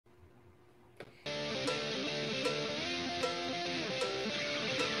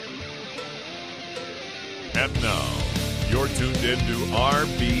And now, you're tuned in to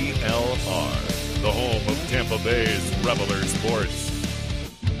RBLR, the home of Tampa Bay's Reveler Sports.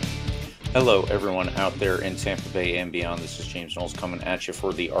 Hello, everyone out there in Tampa Bay and beyond. This is James Knowles coming at you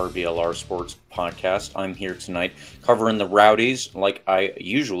for the RBLR Sports Podcast. I'm here tonight covering the Rowdies like I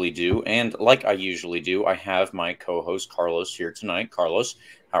usually do. And like I usually do, I have my co-host Carlos here tonight. Carlos,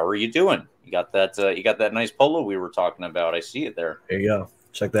 how are you doing? You got that nice polo we were talking about. I see it there. There you go.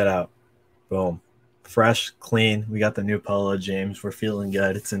 Check that out. Boom. Fresh, clean. We got the new polo, James. We're feeling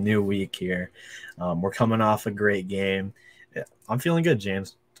good. It's a new week here. We're coming off a great game. Yeah, I'm feeling good,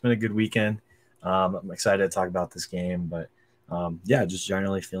 James. It's been a good weekend. I'm excited to talk about this game, but just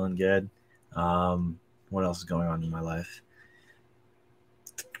generally feeling good. What else is going on in my life?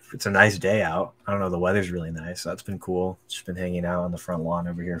 It's a nice day out. I don't know. The weather's really nice. That's been cool. Just been hanging out on the front lawn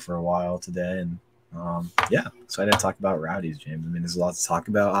over here for a while today. And excited to talk about Rowdies, James. I mean, there's a lot to talk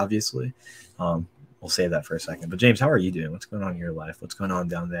about, obviously. We'll save that for a second. But James, how are you doing? What's going on in your life? What's going on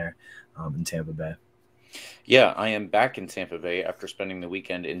down there in Tampa Bay? Yeah, I am back in Tampa Bay after spending the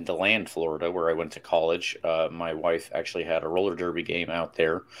weekend in DeLand, Florida, where I went to college. My wife actually had a roller derby game out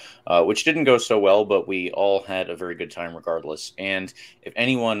there, which didn't go so well, but we all had a very good time regardless. And if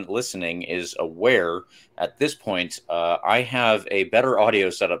anyone listening is aware, at this point, I have a better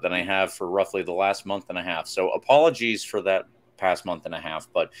audio setup than I have for roughly the last month and a half. So apologies for that past month and a half,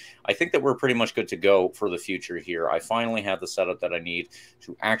 but I think that we're pretty much good to go for the future here. I finally have the setup that I need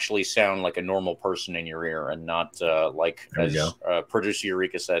to actually sound like a normal person in your ear and not as producer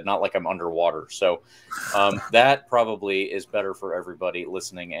Eureka said, not like I'm underwater. So that probably is better for everybody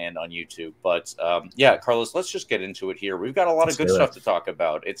listening and on YouTube. But Carlos, let's just get into it here. We've got a lot of good stuff to talk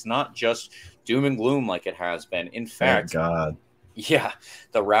about. It's not just doom and gloom like it has been. In fact, the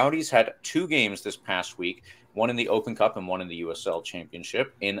Rowdies had two games this past week. One in the Open Cup and one in the USL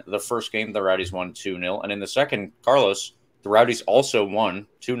Championship. In the first game, the Rowdies won 2-0. And in the second, Carlos, the Rowdies also won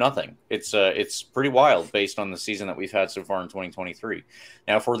 2-0. It's pretty wild based on the season that we've had so far in 2023.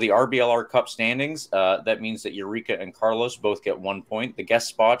 Now, for the RBLR Cup standings, that means that Eureka and Carlos both get 1 point. The guest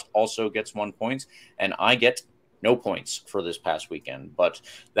spot also gets 1 point. And I get no points for this past weekend. But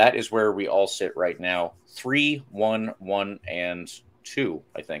that is where we all sit right now. 3, 1, 1, and 2,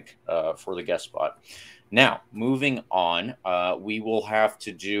 I think, for the guest spot. Now, moving on, we will have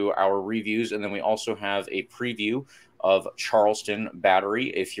to do our reviews, and then we also have a preview of Charleston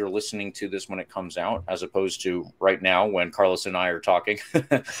Battery. If you're listening to this when it comes out, as opposed to right now when Carlos and I are talking,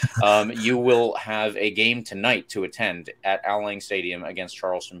 you will have a game tonight to attend at Al Lang Stadium against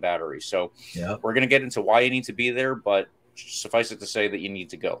Charleston Battery. So we're going to get into why you need to be there, but suffice it to say that you need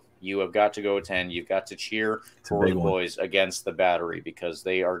to go. You have got to go attend. You've got to cheer for the boys against the Battery because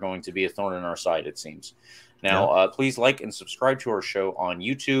they are going to be a thorn in our side, it seems. Now, please like and subscribe to our show on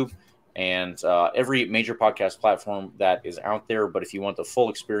YouTube and every major podcast platform that is out there. But if you want the full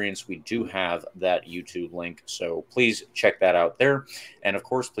experience, we do have that YouTube link. So please check that out there. And of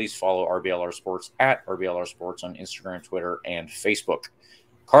course, please follow RBLR Sports at RBLR Sports on Instagram, Twitter, and Facebook.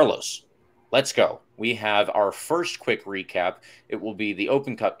 Carlos, let's go. We have our first quick recap. It will be the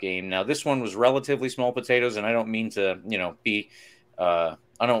Open Cup game. Now, this one was relatively small potatoes, and I don't mean to, I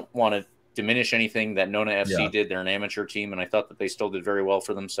don't want to diminish anything that Nona FC did. They're an amateur team, and I thought that they still did very well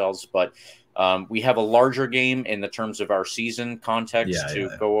for themselves. But we have a larger game in the terms of our season context to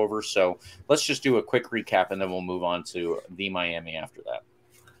go over. So let's just do a quick recap, and then we'll move on to the Miami after that.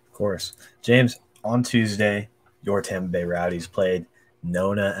 Of course. James, on Tuesday, your Tampa Bay Rowdies played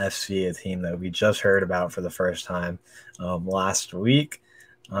Nona FC, a team that we just heard about for the first time last week.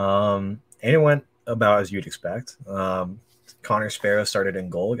 And it went about as you'd expect. Connor Sparrow started in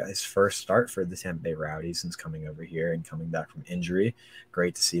goal, got his first start for the Tampa Bay Rowdies since coming over here and coming back from injury.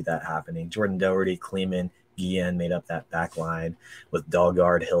 Great to see that happening. Jordan Doherty, Kleeman, Guillen made up that back line with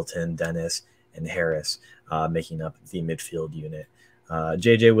Dalgard, Hilton, Dennis, and Harris making up the midfield unit.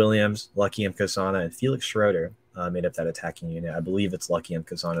 J.J. Williams, Lucky Mkosana, and Felix Schröter made up that attacking unit. I believe it's Lucky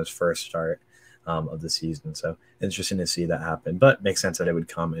Mkosana's first start of the season. So interesting to see that happen, but makes sense that it would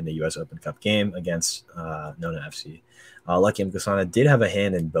come in the U.S. Open Cup game against Nona FC. Lucky Mkosana did have a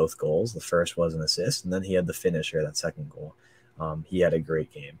hand in both goals. The first was an assist, and then he had the finisher, that second goal. He had a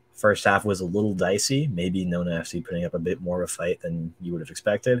great game. First half was a little dicey, maybe Nona FC putting up a bit more of a fight than you would have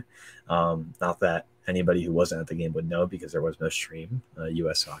expected. Not that anybody who wasn't at the game would know because there was no stream.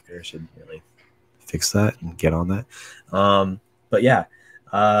 U.S. Soccer should really fix that and get on that.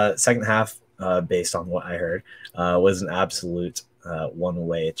 Second half, based on what I heard, was an absolute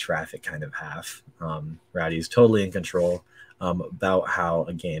one-way traffic kind of half. Rowdies totally in control about how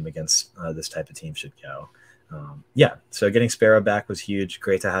a game against this type of team should go. So getting Sparrow back was huge.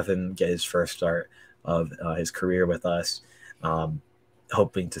 Great to have him get his first start of his career with us.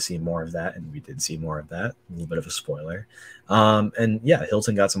 Hoping to see more of that, and we did see more of that. A little bit of a spoiler. And yeah,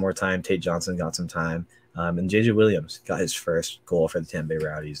 Hilton got some more time. Tate Johnson got some time. And JJ Williams got his first goal for the Tampa Bay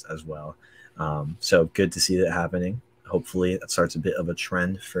Rowdies as well. So good to see that happening. Hopefully that starts a bit of a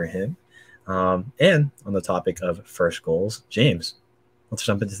trend for him. And on the topic of first goals, James, let's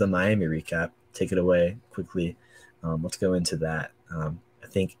jump into the Miami recap. Take it away quickly. Let's go into that. I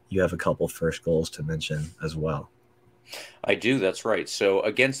think you have a couple first goals to mention as well. I do, that's right. So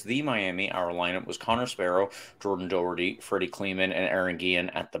against the Miami, our lineup was Connor Sparrow, Jordan Doherty, Freddie Kleeman, and Aaron Guillen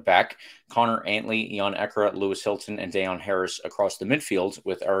at the back. Connor Antley, Jan Eckera, Lewis Hilton, and Dayon Harris across the midfield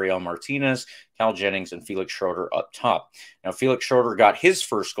with Ariel Martinez, Cal Jennings, and Felix Schröter up top. Now, Felix Schröter got his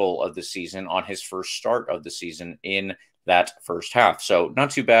first goal of the season on his first start of the season in that first half. So not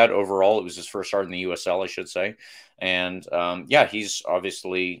too bad overall. It was his first start in the USL, I should say. And yeah, he's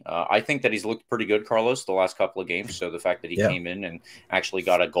obviously, I think that he's looked pretty good, Carlos, the last couple of games. So the fact that he came in and actually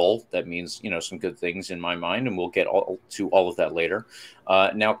got a goal, that means, you know, some good things in my mind. And we'll get to all of that later.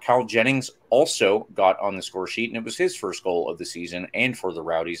 Now, Cal Jennings also got on the score sheet, and it was his first goal of the season and for the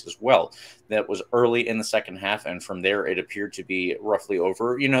Rowdies as well. That was early in the second half, and from there it appeared to be roughly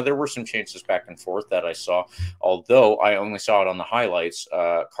over. You know, there were some chances back and forth that I saw, although I only saw it on the highlights.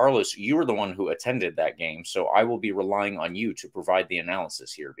 Carlos, you were the one who attended that game, so I will be relying on you to provide the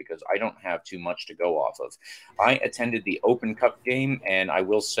analysis here because I don't have too much to go off of. I attended the Open Cup game, and I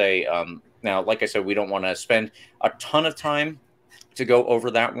will say, now, like I said, we don't want to spend a ton of time to go over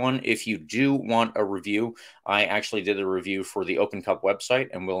that one. If you do want a review, I actually did a review for the Open Cup website,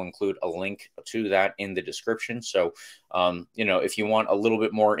 and we'll include a link to that in the description. So, you know, if you want a little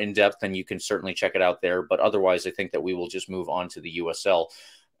bit more in depth, then you can certainly check it out there. But otherwise, I think that we will just move on to the USL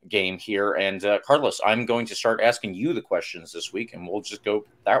game here. And Carlos, I'm going to start asking you the questions this week, and we'll just go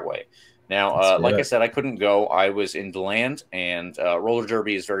that way. Now, like I said, I couldn't go. I was in DeLand, and roller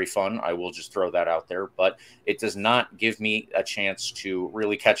derby is very fun. I will just throw that out there, but it does not give me a chance to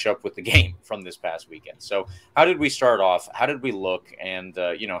really catch up with the game from this past weekend. So how did we start off? How did we look? And,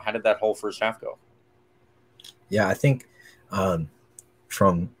 you know, how did that whole first half go? Yeah, I think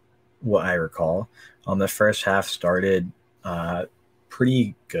from what I recall, the first half started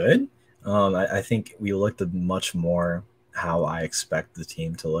pretty good. I think we looked at much more how I expect the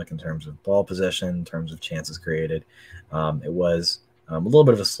team to look in terms of ball possession, in terms of chances created. It was a little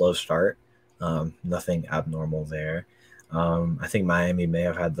bit of a slow start, nothing abnormal there. I think Miami may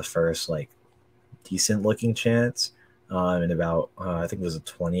have had the first like decent looking chance in about, I think it was the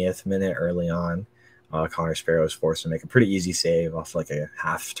 20th minute early on. Connor Sparrow was forced to make a pretty easy save off like a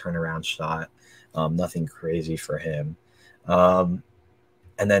half turnaround shot. Nothing crazy for him. And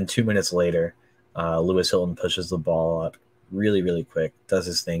then 2 minutes later, Lewis Hilton pushes the ball up really, really quick, does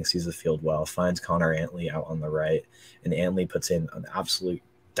his thing, sees the field well, finds Connor Antley out on the right, and Antley puts in an absolute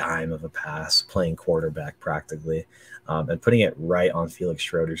dime of a pass, playing quarterback practically, and putting it right on Felix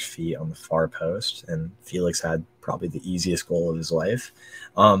Schröter's feet on the far post. And Felix had probably the easiest goal of his life.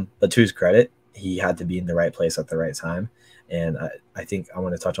 But to his credit, he had to be in the right place at the right time. And I think I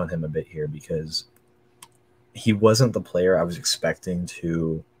want to touch on him a bit here because he wasn't the player I was expecting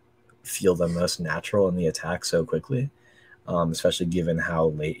to feel the most natural in the attack so quickly, especially given how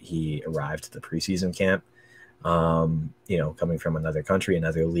late he arrived at the preseason camp. You know, coming from another country,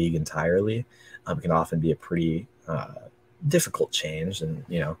 another league entirely, can often be a pretty difficult change. And,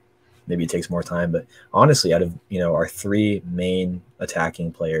 you know, maybe it takes more time. But honestly, out of, you know, our three main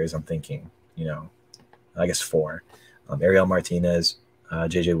attacking players, I'm thinking, you know, I guess four, Ariel Martinez,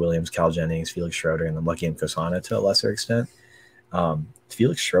 JJ Williams, Cal Jennings, Felix Schröter, and then Lucky Nkosana to a lesser extent.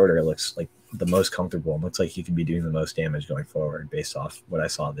 Felix Schröter looks like the most comfortable and looks like he could be doing the most damage going forward based off what I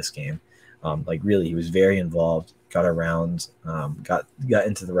saw this game. Like really, he was very involved, got around, got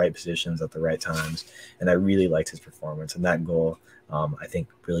into the right positions at the right times, and I really liked his performance. And that goal, I think,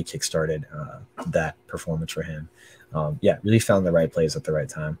 really kickstarted that performance for him. Yeah, really found the right plays at the right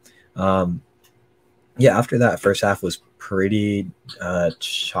time. Yeah, after that, first half was pretty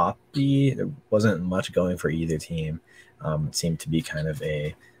choppy. There wasn't much going for either team. It seemed to be kind of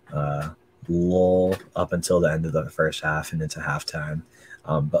a lull up until the end of the first half and into halftime.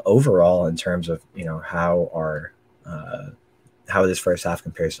 But overall, in terms of, you know, how this first half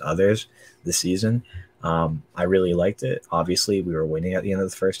compares to others this season, I really liked it. Obviously, we were winning at the end of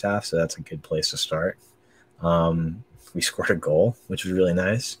the first half, so that's a good place to start. We scored a goal, which was really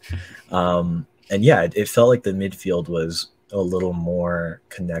nice. And yeah, it felt like the midfield was a little more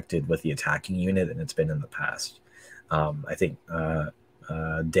connected with the attacking unit than it's been in the past. I think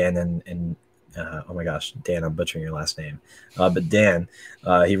Dan and oh my gosh, Dan, I'm butchering your last name. But Dan,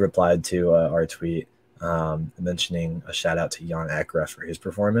 he replied to our tweet mentioning a shout out to Jan Ekra for his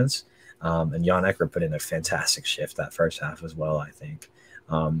performance. And Jan Ekra put in a fantastic shift that first half as well, I think.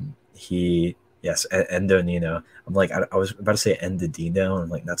 Yes, Endo Nino. I'm like, I was about to say Endodino. I'm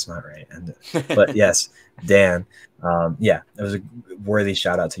like, that's not right. But yes, Dan. It was a worthy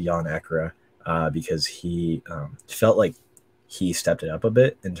shout out to Jan Ekra because he felt like he stepped it up a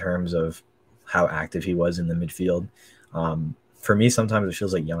bit in terms of how active he was in the midfield. For me, sometimes it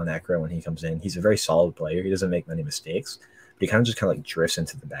feels like Jan Ekra when he comes in. He's a very solid player. He doesn't make many mistakes, but he kind of like drifts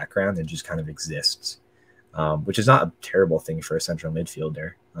into the background and just kind of exists, which is not a terrible thing for a central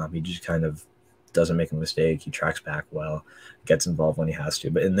midfielder. He just kind of doesn't make a mistake. He tracks back well, gets involved when he has to.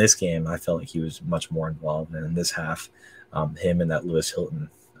 But in this game, I felt like he was much more involved. And in this half, him and that Lewis Hilton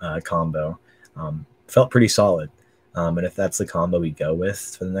combo felt pretty solid. And if that's the combo we go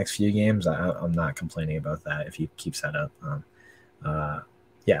with for the next few games, I'm not complaining about that if he keeps that up.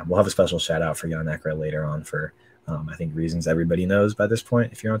 We'll have a special shout out for Jan Ekra later on for, I think, reasons everybody knows by this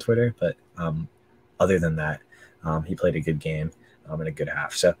point if you're on Twitter. But other than that, he played a good game in a good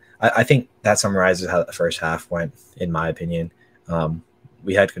half. So I think that summarizes how the first half went, in my opinion.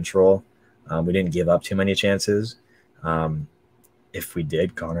 We had control. We didn't give up too many chances. If we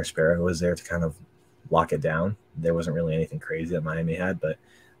did, Connor Sparrow was there to kind of lock it down. There wasn't really anything crazy that Miami had, but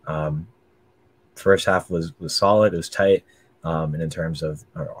first half was solid. It was tight. And in terms of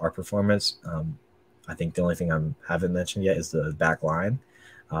our performance, I think the only thing I haven't mentioned yet is the back line.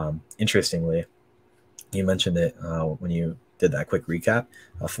 Interestingly, you mentioned it when you did that quick recap.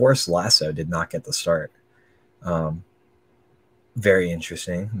 Forrest Lasso did not get the start. Very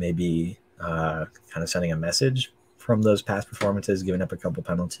interesting. Maybe kind of sending a message from those past performances, giving up a couple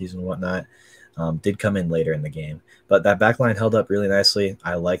penalties and whatnot. Did come in later in the game. But that back line held up really nicely.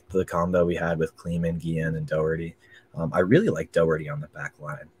 I liked the combo we had with Kleeman, Guillen, and Doherty. I really like Doherty on the back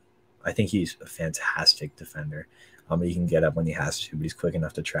line. I think he's a fantastic defender. He can get up when he has to, but he's quick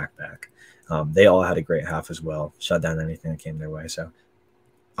enough to track back. They all had a great half as well, shut down anything that came their way. So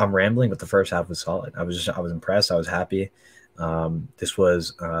I'm rambling, but the first half was solid. I was impressed. I was happy. This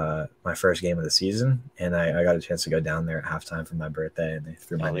was my first game of the season, and I got a chance to go down there at halftime for my birthday, and they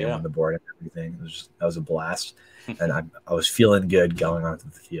threw my name on the board and everything. That was a blast, and I was feeling good going onto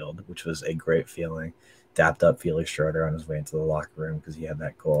the field, which was a great feeling. Dapped up Felix Schröter on his way into the locker room because he had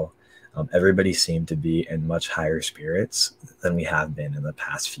that goal. Everybody seemed to be in much higher spirits than we have been in the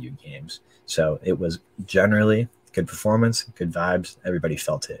past few games. So it was generally good performance, good vibes. Everybody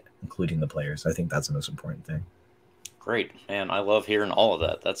felt it, including the players. I think that's the most important thing. Great, man. I love hearing all of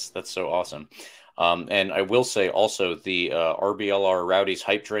that. That's so awesome. And I will say also the RBLR Rowdies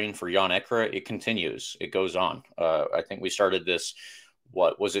hype train for Jan Ekra, it continues. It goes on. I think we started this,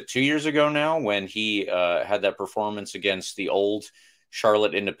 what was it, 2 years ago now, when he had that performance against the old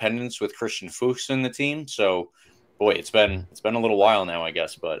Charlotte Independence with Christian Fuchs in the team. So, boy, it's been a little while now, I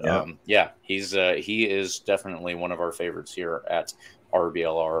guess. But he is definitely one of our favorites here at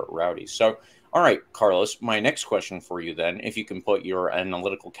RBLR Rowdies. So, all right, Carlos, my next question for you then, if you can put your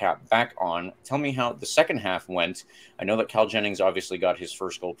analytical cap back on, tell me how the second half went. I know that Cal Jennings obviously got his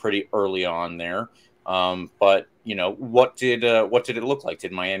first goal pretty early on there. But what did it look like?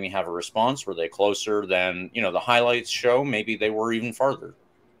 Did Miami have a response? Were they closer than the highlights show? Maybe they were even farther.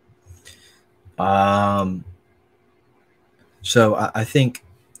 So I think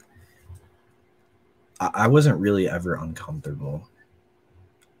I wasn't really ever uncomfortable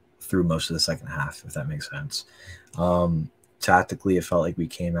through most of the second half, if that makes sense. Tactically, it felt like we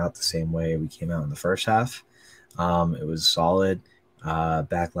came out the same way we came out in the first half. It was solid.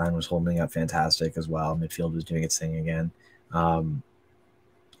 Backline was holding up fantastic as well. Midfield was doing its thing again. I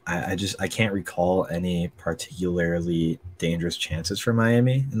can't recall any particularly dangerous chances for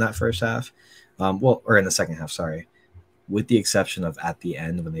Miami in that first half. Or in the second half, sorry. With the exception of at the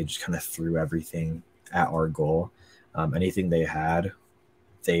end when they just kind of threw everything at our goal. Anything they had,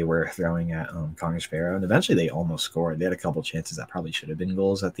 they were throwing at Connor Sparrow. And eventually they almost scored. They had a couple chances that probably should have been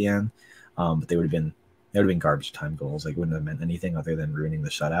goals at the end. But they would have been garbage time goals. Like, wouldn't have meant anything other than ruining the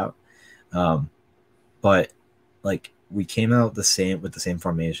shutout. But like, we came out with the same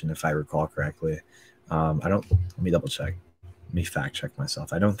formation, if I recall correctly. Let me double check. Let me fact check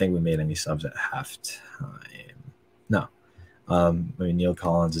myself. I don't think we made any subs at halftime. No. Neil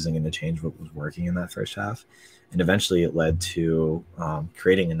Collins isn't going to change what was working in that first half. And eventually it led to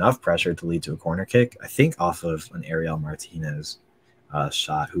creating enough pressure to lead to a corner kick, I think off of an Ariel Martinez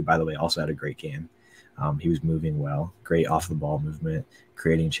shot, who, by the way, also had a great game. He was moving well, great off the ball movement,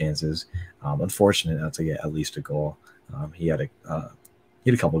 creating chances. Unfortunate not to get at least a goal. He had he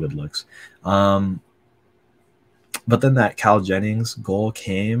had a couple good looks. But then that Cal Jennings goal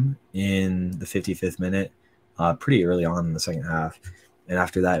came in the 55th minute, pretty early on in the second half. And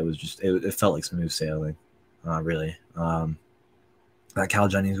after that, it was just it felt like smooth sailing, really. That Cal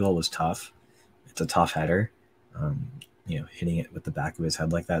Jennings goal was tough. It's a tough header, hitting it with the back of his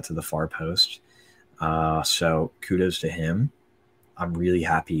head like that to the far post. So kudos to him. I'm really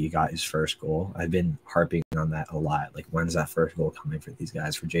happy he got his first goal. I've been harping on that a lot. Like, when's that first goal coming for these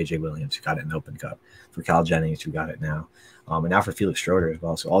guys? For J.J. Williams, who got it in Open Cup. For Cal Jennings, who got it now. And now for Felix Schröter as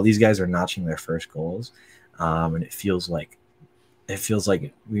well. So all these guys are notching their first goals. And it feels like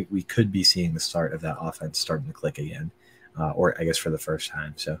we could be seeing the start of that offense starting to click again. Or I guess for the first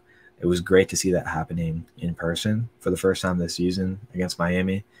time. So it was great to see that happening in person for the first time this season against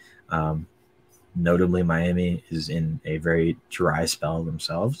Miami. Notably, Miami is in a very dry spell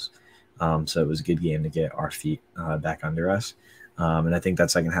themselves. So it was a good game to get our feet back under us. And I think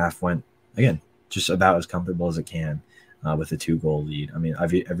that second half went, again, just about as comfortable as it can with a 2-goal lead. I mean,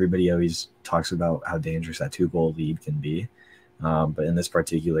 everybody always talks about how dangerous that 2-goal lead can be. But in this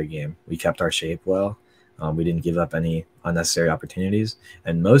particular game, we kept our shape well. We didn't give up any unnecessary opportunities.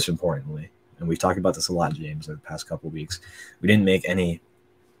 And most importantly, and we've talked about this a lot, James, in the past couple of weeks, we didn't make any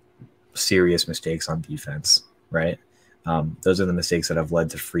serious mistakes on defense, right? Those are the mistakes that have led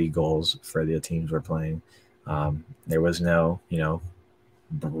to free goals for the teams we're playing. There was no,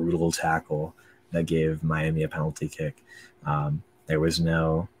 brutal tackle that gave Miami a penalty kick. There was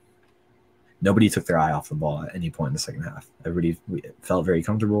nobody took their eye off the ball at any point in the second half. Everybody felt very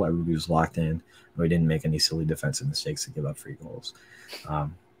comfortable. Everybody was locked in. We didn't make any silly defensive mistakes to give up free goals.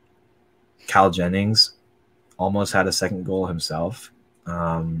 Cal Jennings almost had a second goal himself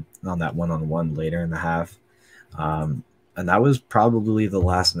on that one-on-one later in the half. And that was probably the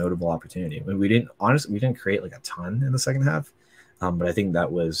last notable opportunity. I mean, we didn't create like a ton in the second half, but I think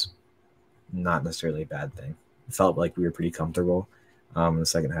that was not necessarily a bad thing. It felt like we were pretty comfortable in the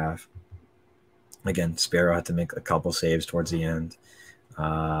second half. Again, Sparrow had to make a couple saves towards the end,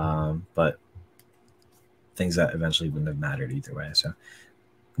 but things that eventually wouldn't have mattered either way. So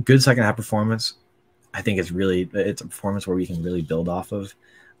good second half performance. I think it's a performance where we can really build off of.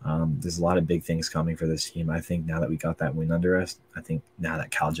 There's a lot of big things coming for this team. I think now that we got that win under us, I think now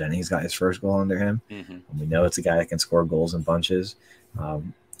that Cal Jennings got his first goal under him, and we know it's a guy that can score goals in bunches,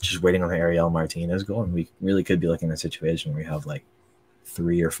 just waiting on the Ariel Martinez goal, and we really could be looking at a situation where we have like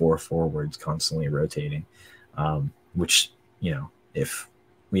 3 or 4 forwards constantly rotating, which, if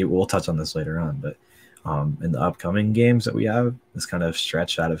we'll touch on this later on, but in the upcoming games that we have, this kind of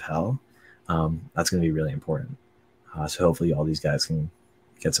stretch out of hell, that's going to be really important. So hopefully all these guys can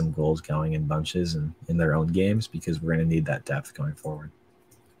get some goals going in bunches and in their own games, because we're going to need that depth going forward.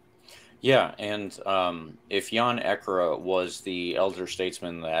 Yeah, and if Jan Ekra was the elder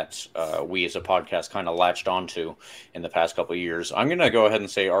statesman that we as a podcast kind of latched onto in the past couple of years, I'm going to go ahead and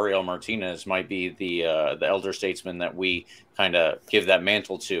say Ariel Martinez might be the elder statesman that we kind of give that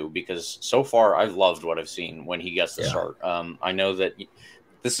mantle to, because so far I've loved what I've seen when he gets the start. I know that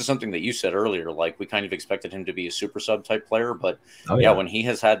this is something that you said earlier, like we kind of expected him to be a super sub type player, but when he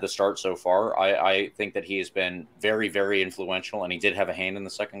has had the start so far, I think that he has been very, very influential, and he did have a hand in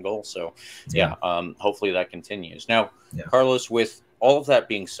the second goal. So hopefully that continues. Now, Carlos, with all of that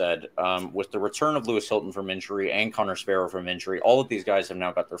being said, with the return of Lewis Hilton from injury and Connor Sparrow from injury, all of these guys have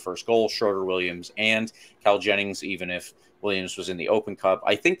now got their first goal, Schroeder, Williams, and Cal Jennings, even if Williams was in the Open Cup.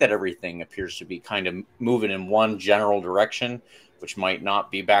 I think that everything appears to be kind of moving in one general direction, which might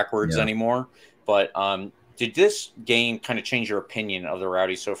not be backwards anymore. But did this game kind of change your opinion of the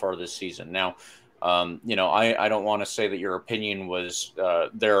Rowdies so far this season? Now, I don't want to say that your opinion was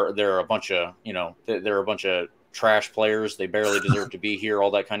they're a bunch of, they're a bunch of trash players. They barely deserve to be here, all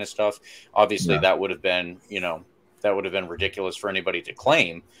that kind of stuff. Obviously, that would have been, ridiculous for anybody to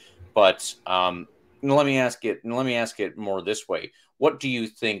claim. But let me ask it more this way. What do you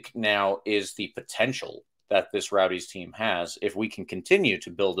think now is the potential that this Rowdies team has if we can continue to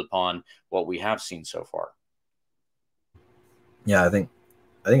build upon what we have seen so far? Yeah, I think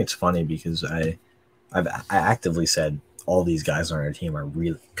it's funny because I actively said all these guys on our team are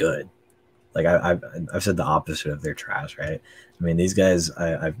really good. Like I've said the opposite of they're trash, right? I mean, these guys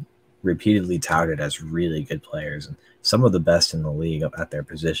I've repeatedly touted as really good players and some of the best in the league at their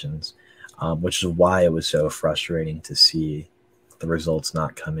positions, which is why it was so frustrating to see the results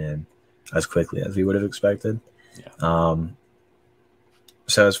not come in as quickly as we would have expected. So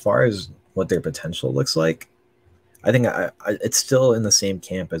as far as what their potential looks like, I think it's still in the same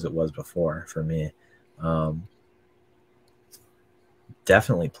camp as it was before for me.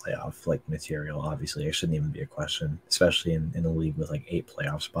 definitely playoff like material. Obviously, it shouldn't even be a question, especially in a league with like 8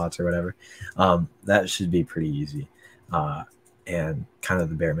 playoff spots or whatever. That should be pretty easy, and kind of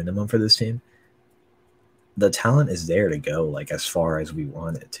the bare minimum for this team. The talent is there to go like as far as we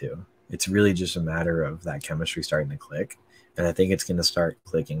want it to. It's really just a matter of that chemistry starting to click. And I think it's going to start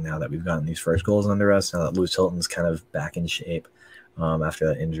clicking now that we've gotten these first goals under us. Now that Lewis Hilton's kind of back in shape after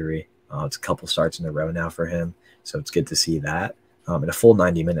that injury. It's a couple starts in a row now for him. So it's good to see that. And a full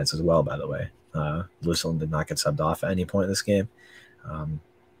 90 minutes as well, by the way. Lewis Hilton did not get subbed off at any point in this game.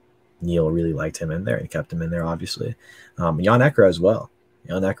 Neil really liked him in there and kept him in there, obviously. Jan Ekra as well.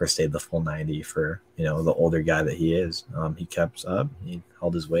 Jan Ekra stayed the full 90 for, the older guy that he is. He kept up. He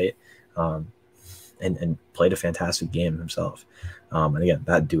held his weight. And played a fantastic game himself. And again,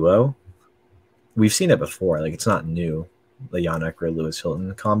 that duo, we've seen it before. Like, it's not new, the Jan Ekra Lewis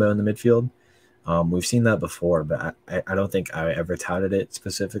Hilton combo in the midfield. We've seen that before, but I don't think I ever touted it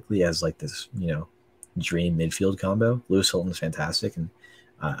specifically as like this, dream midfield combo. Lewis Hilton's fantastic, and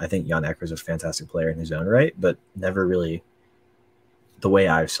I think Jan Ekra is a fantastic player in his own right, but never really, the way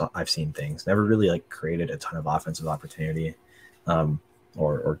I've seen things, never really like created a ton of offensive opportunity.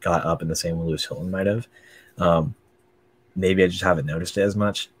 Or got up in the same way Lewis Hilton might have. Maybe I just haven't noticed it as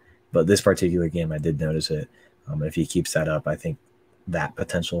much, but this particular game I did notice it. If he keeps that up, I think that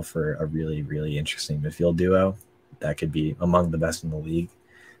potential for a really, really interesting midfield duo that could be among the best in the league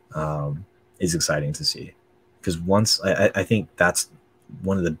is exciting to see. Because I think that's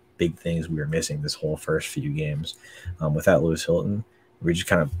one of the big things we were missing this whole first few games. Without Lewis Hilton, we're just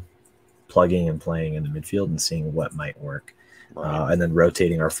kind of plugging and playing in the midfield and seeing what might work. Right. And then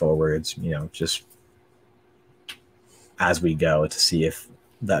rotating our forwards, just as we go to see if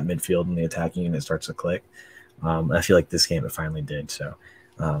that midfield and the attacking unit starts to click. I feel like this game it finally did. So,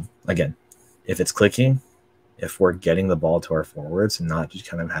 again, if it's clicking, if we're getting the ball to our forwards and not just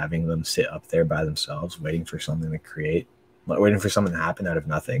kind of having them sit up there by themselves, waiting for something to create, waiting for something to happen out of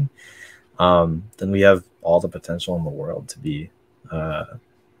nothing, then we have all the potential in the world to be,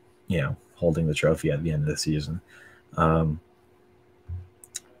 holding the trophy at the end of the season.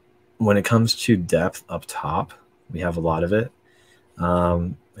 When it comes to depth up top, we have a lot of it.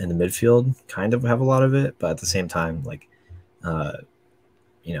 In the midfield, kind of have a lot of it, but at the same time,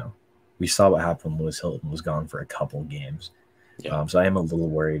 we saw what happened when Lewis Hilton was gone for a couple games. Yeah. So I am a little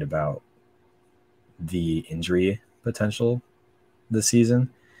worried about the injury potential this season,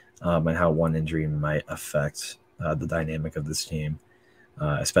 and how one injury might affect the dynamic of this team,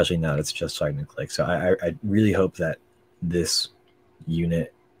 especially now that it's just starting to click. So I really hope that this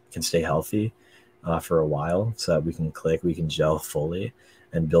unit can stay healthy for a while so that we can click, we can gel fully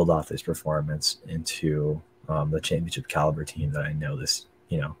and build off this performance into the championship caliber team that I know this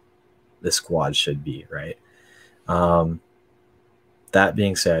squad should be, right? That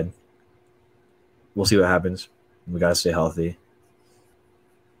being said, we'll see what happens. We got to stay healthy.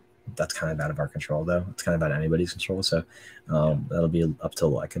 That's kind of out of our control, though. It's kind of out of anybody's control. So that'll be up to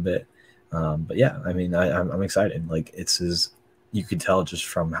luck a bit. But yeah, I mean, I'm excited. Like, you could tell just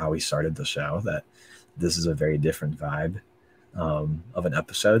from how we started the show that this is a very different vibe of an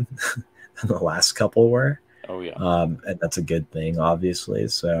episode than the last couple were. Oh, yeah. And that's a good thing, obviously.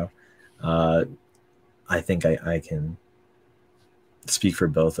 So I think I can speak for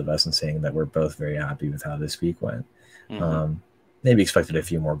both of us in saying that we're both very happy with how this week went. Mm-hmm. Maybe expected a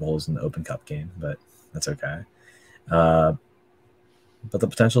few more goals in the Open Cup game, but that's okay. But the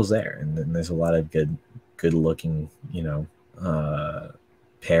potential's there, and there's a lot of good looking,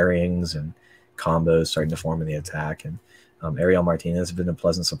 pairings and combos starting to form in the attack. And Ariel Martinez has been a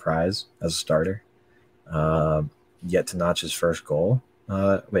pleasant surprise as a starter. Yet to notch his first goal.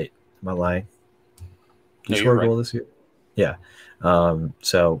 Wait, am I lying? Did he score a goal this year? Yeah.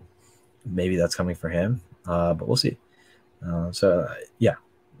 So maybe that's coming for him, but we'll see. Yeah.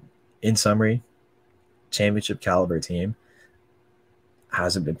 In summary, championship caliber team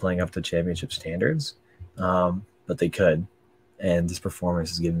hasn't been playing up to championship standards, but they could. And this performance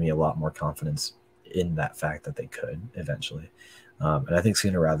has given me a lot more confidence in that fact that they could eventually. And I think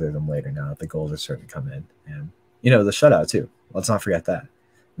sooner rather than later now that the goals are starting to come in. And, the shutout too. Let's not forget that.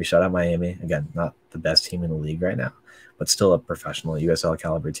 We shut out Miami. Again, not the best team in the league right now, but still a professional USL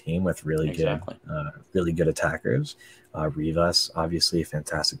caliber team with really good attackers. Rivas, obviously a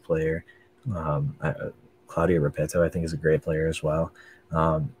fantastic player. Claudio Repetto, I think, is a great player as well.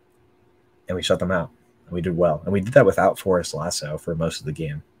 And we shut them out. And we did well. And we did that without Forrest Lasso for most of the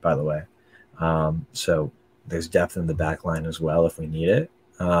game, by the way. So there's depth in the back line as well if we need it.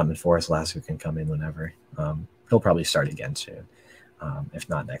 And Forrest Lasso can come in whenever. He'll probably start again soon, if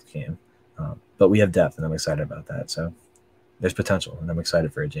not next game. But we have depth, and I'm excited about that. So there's potential, and I'm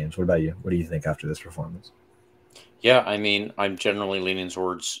excited for it. James, what about you? What do you think after this performance? Yeah, I mean, I'm generally leaning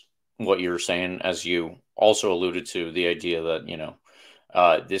towards what you're saying, as you also alluded to the idea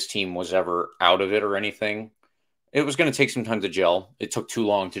that, this team was ever out of it or anything. It was going to take some time to gel. It took too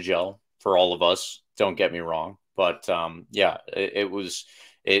long to gel for all of us. Don't get me wrong, but yeah, it was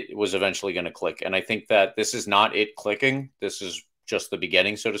eventually going to click, and I think that this is not it clicking. This is just the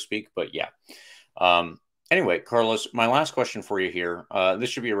beginning, so to speak. But yeah. Anyway, Carlos, my last question for you here. This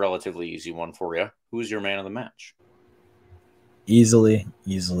should be a relatively easy one for you. Who is your man of the match? Easily.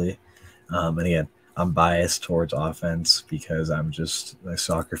 And again, I'm biased towards offense because I'm just a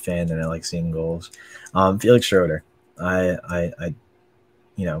soccer fan and I like seeing goals. Felix Schröter. I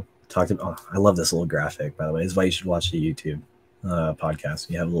talked about. Oh, I love this little graphic, by the way. This is why you should watch the YouTube podcast.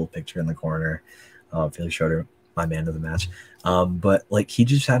 You have a little picture in the corner. Felix Schröter, my man of the match. But like, he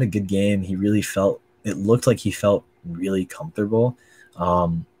just had a good game. He really felt. It looked like he felt really comfortable,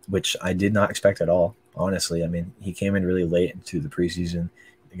 which I did not expect at all. Honestly, I mean, he came in really late into the preseason.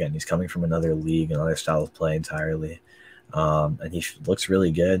 Again, he's coming from another league, another style of play entirely, and he looks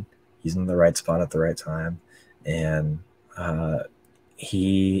really good. He's in the right spot at the right time, and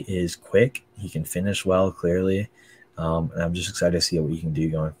he is quick. He can finish well, clearly, and I'm just excited to see what he can do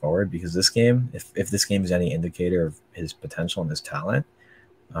going forward. Because this game, if this game is any indicator of his potential and his talent,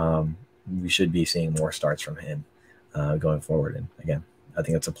 we should be seeing more starts from him going forward. And again, I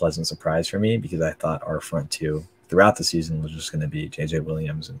think it's a pleasant surprise for me because I thought our front two throughout the season was just going to be JJ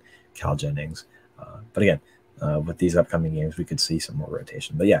Williams and Cal Jennings. But again, with these upcoming games, we could see some more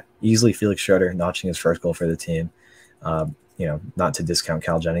rotation. But yeah, easily Felix Schröter notching his first goal for the team. Not to discount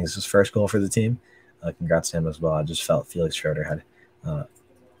Cal Jennings' first goal for the team. Congrats to him as well. I just felt Felix Schröter had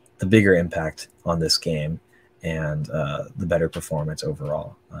the bigger impact on this game and the better performance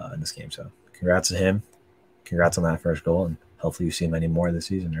overall in this game. So congrats to him. Congrats on that first goal, and hopefully you see many more this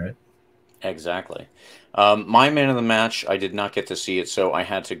season, right? Exactly. My man of the match, I did not get to see it, so I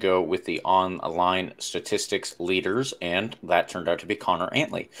had to go with the online statistics leaders, and that turned out to be Connor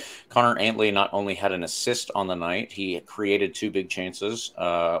Antley. Connor Antley not only had an assist on the night, he created two big chances.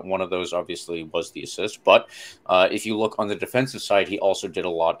 One of those obviously was the assist, but if you look on the defensive side, he also did a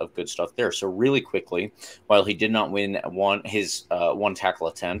lot of good stuff there. So really quickly, while he did not win his one tackle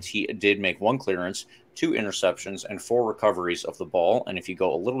attempt, he did make one clearance, 2 interceptions, and 4 recoveries of the ball. And if you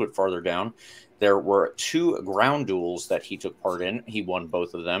go a little bit farther down, there were 2 ground duels that he took part in. He won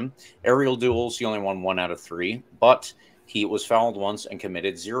both of them. Aerial duels, he only won 1 out of 3, but he was fouled once and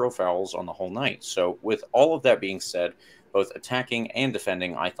committed 0 fouls on the whole night. So with all of that being said, both attacking and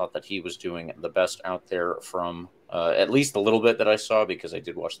defending, I thought that he was doing the best out there from at least a little bit that I saw, because I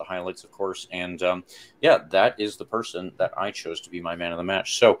did watch the highlights, of course. And yeah, that is the person that I chose to be my man of the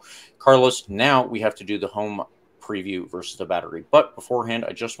match. So, Carlos, now we have to do the home preview versus the Battery. But beforehand,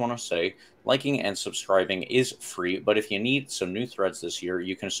 I just want to say liking and subscribing is free. But if you need some new threads this year,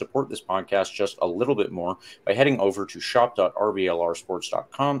 you can support this podcast just a little bit more by heading over to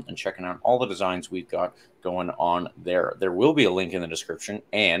shop.rblrsports.com and checking out all the designs we've got going on there. There will be a link in the description.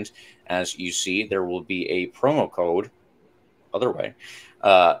 And as you see, there will be a promo code, other way,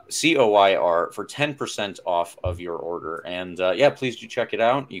 COIR, for 10% off of your order. And yeah, please do check it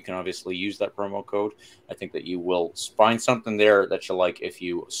out. You can obviously use that promo code. I think that you will find something there that you like if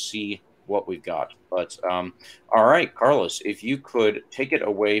you see what we've got. But all right, Carlos, if you could take it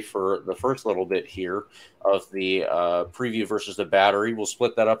away for the first little bit here of the preview versus the Battery. We'll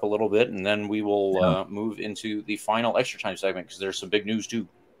split that up a little bit, and then we will move into the final extra time segment, because there's some big news too.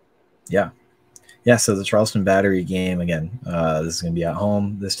 Yeah, so the Charleston Battery game, again, this is going to be at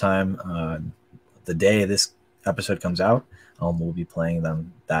home this time. The day this episode comes out, we'll be playing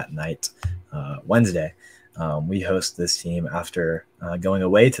them that night, Wednesday. We host this team after going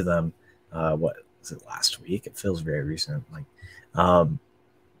away to them, what was it, last week? It feels very recent.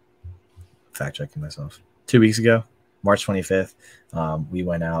 Fact checking myself. 2 weeks ago, March 25th, we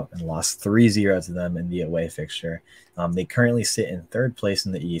went out and lost 3-0 to them in the away fixture. They currently sit in 3rd place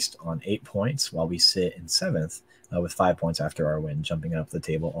in the East on 8 points, while we sit in 7th with 5 points after our win, jumping up the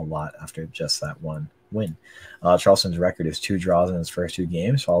table a lot after just that one win. Charleston's record is 2 draws in its first 2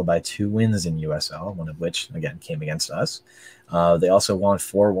 games, followed by 2 wins in USL, one of which, again, came against us. They also won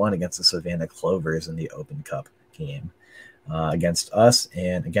 4-1 against the Savannah Clovers in the Open Cup game. Against us,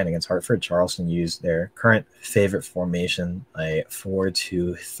 and again against Hartford, Charleston used their current favorite formation, a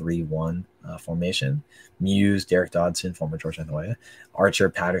 4-2-3-1 formation. Muse, Derek Dodson, former Georgetown Hoya, Archer,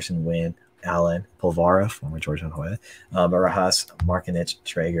 Patterson, Wynn, Allen, Polvara, former Georgetown Hoya, Barajas, Markinich,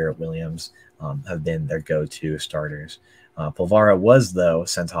 Traeger, Williams have been their go-to starters. Polvara was, though,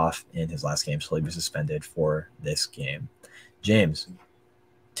 sent off in his last game, so he was suspended for this game. James,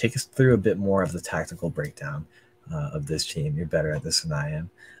 take us through a bit more of the tactical breakdown of this team. You're better at this than I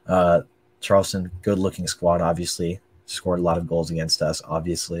am. Charleston, good-looking squad, obviously. Scored a lot of goals against us,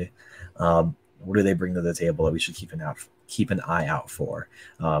 obviously. What do they bring to the table that we should keep an eye out for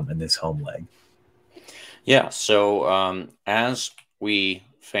in this home leg? Yeah, so as we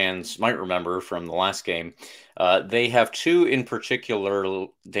fans might remember from the last game, they have two in particular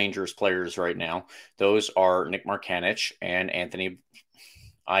dangerous players right now. Those are Nick Markanich and Anthony.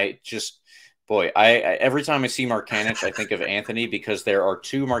 Every time I see Markanich, I think of Anthony because there are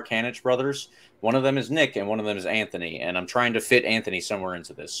two Markanich brothers. One of them is Nick and one of them is Anthony, and I'm trying to fit Anthony somewhere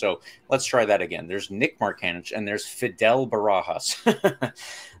into this. So let's try that again. There's Nick Markanich and there's Fidel Barajas.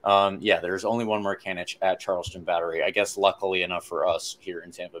 There's only one Markanich at Charleston Battery. I guess luckily enough for us here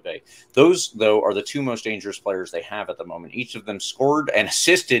in Tampa Bay. Those, though, are the two most dangerous players they have at the moment. Each of them scored and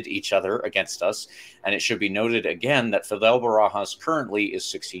assisted each other against us. And it should be noted again that Fidel Barajas currently is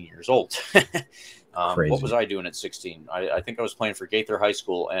 16 years old. What was I doing at 16? I think I was playing for Gaither High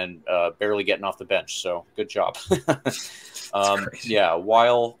School and barely getting off the bench. So good job.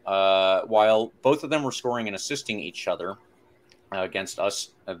 While both of them were scoring and assisting each other against us,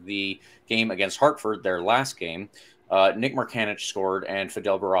 the game against Hartford, their last game, Nick Markanich scored and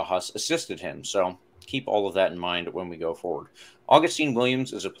Fidel Barajas assisted him. So keep all of that in mind when we go forward. Augustine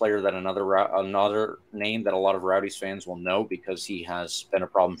Williams is a player that another name that a lot of Rowdies fans will know because he has been a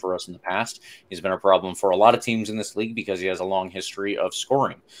problem for us in the past. He's been a problem for a lot of teams in this league because he has a long history of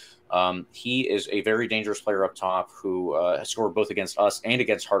scoring. He is a very dangerous player up top who has scored both against us and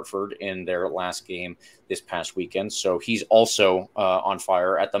against Hartford in their last game this past weekend. So he's also on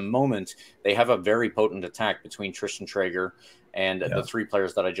fire. At the moment, they have a very potent attack between Tristan Traeger and the three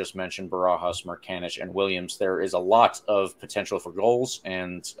players that I just mentioned, Barajas, Markanich, and Williams. There is a lot of potential for goals,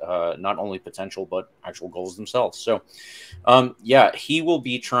 and not only potential, but actual goals themselves. So, he will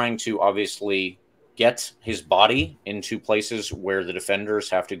be trying to obviously get his body into places where the defenders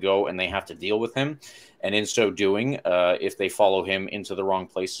have to go and they have to deal with him. And in so doing, if they follow him into the wrong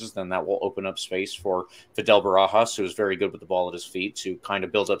places, then that will open up space for Fidel Barajas, who is very good with the ball at his feet, to kind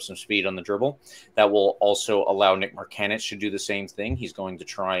of build up some speed on the dribble. That will also allow Nick Markanich to do the same thing. He's going to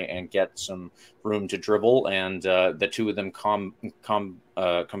try and get some room to dribble, and the two of them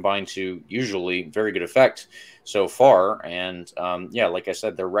combine to usually very good effect so far. And like I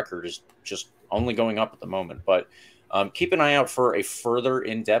said, their record is just only going up at the moment. But keep an eye out for a further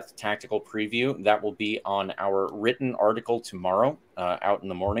in-depth tactical preview. That will be on our written article tomorrow, out in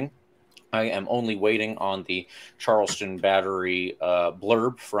the morning. I am only waiting on the Charleston Battery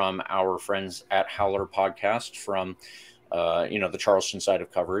blurb from our friends at Howler Podcast from, the Charleston side of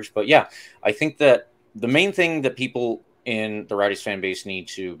coverage. But yeah, I think that the main thing that people in the Rowdies fan base need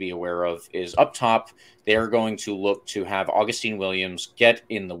to be aware of is up top, they're going to look to have Augustine Williams get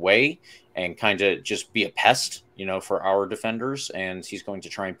in the way and kind of just be a pest, for our defenders. And he's going to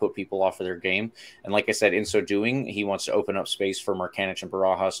try and put people off of their game. And like I said, in so doing, he wants to open up space for Markanich and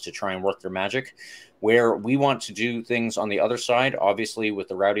Barajas to try and work their magic. Where we want to do things on the other side, obviously with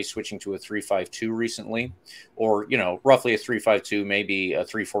the Rowdies switching to a 3-5-2 recently, or, roughly a 3-5-2, maybe a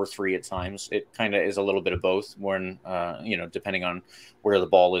 3-4-3 at times. It kind of is a little bit of both when, depending on where the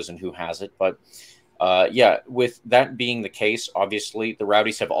ball is and who has it. But with that being the case, obviously the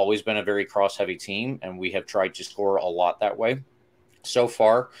Rowdies have always been a very cross-heavy team, and we have tried to score a lot that way. So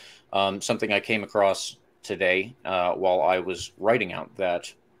far, something I came across today while I was writing out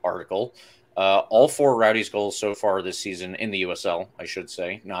that article, all four Rowdies goals so far this season in the USL, I should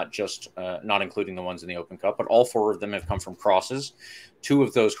say, not including the ones in the Open Cup, but all four of them have come from crosses. Two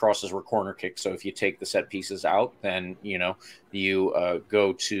of those crosses were corner kicks. So if you take the set pieces out, then, you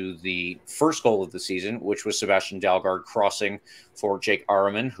go to the first goal of the season, which was Sebastian Dalgard crossing for Jake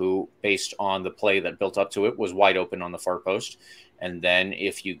Araman, who, based on the play that built up to it, was wide open on the far post. And then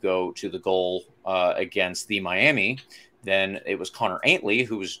if you go to the goal against the Miami, then it was Connor Antley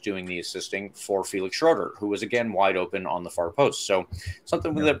who was doing the assisting for Felix Schröter, who was again wide open on the far post. So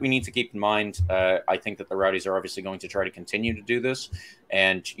something that we need to keep in mind. I think that the Rowdies are obviously going to try to continue to do this.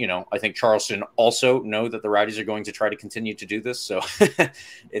 And, I think Charleston also know that the Rowdies are going to try to continue to do this. So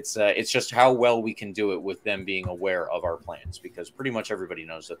it's just how well we can do it with them being aware of our plans, because pretty much everybody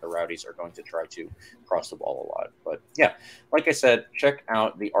knows that the Rowdies are going to try to cross the ball a lot. But yeah, like I said, check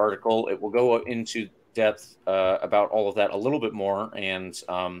out the article. It will go into depth about all of that a little bit more, and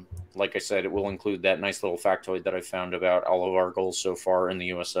like I said, it will include that nice little factoid that I found about all of our goals so far in the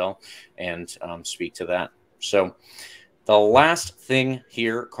USL, and speak to that. So the last thing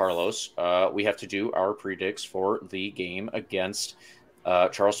here, Carlos, we have to do our predicts for the game against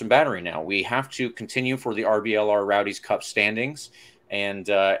Charleston Battery now. We have to continue for the RBLR Rowdies Cup standings. And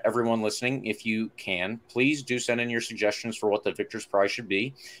everyone listening, if you can, please do send in your suggestions for what the victor's prize should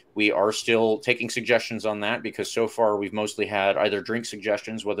be. We are still taking suggestions on that because so far we've mostly had either drink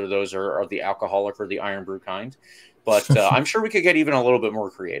suggestions, whether those are of the alcoholic or the iron brew kind. But I'm sure we could get even a little bit more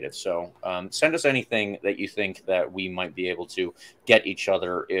creative. So send us anything that you think that we might be able to get each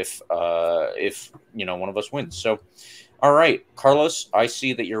other if one of us wins. So, all right, Carlos, I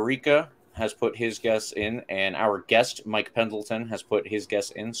see that Eureka has put his guess in, and our guest, Mike Pendleton, has put his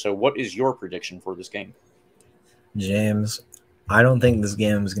guess in. So what is your prediction for this game? James, I don't think this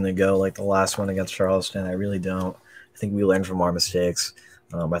game is going to go like the last one against Charleston. I really don't. I think we learned from our mistakes.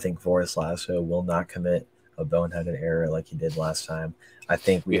 I think Forrest Lasso will not commit a boneheaded error like he did last time. I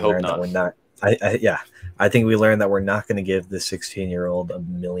think we learned that we're not. I think we learned that we're not going to give the 16-year-old a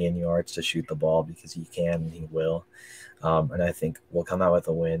million yards to shoot the ball because he can and he will. And I think we'll come out with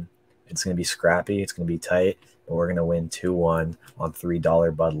a win. It's going to be scrappy. It's going to be tight, but we're going to win 2-1 on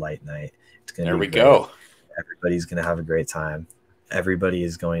 $3 Bud Light night. It's going to be great. Go. Everybody's going to have a great time. Everybody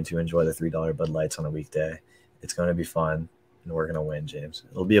is going to enjoy the $3 Bud Lights on a weekday. It's going to be fun, and we're going to win, James.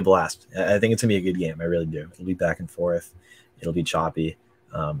 It'll be a blast. I think it's going to be a good game. I really do. It'll be back and forth. It'll be choppy.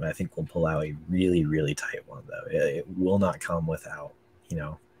 I think we'll pull out a really, really tight one, though. It will not come without,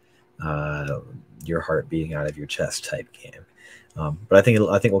 your heart beating out of your chest type game. But I think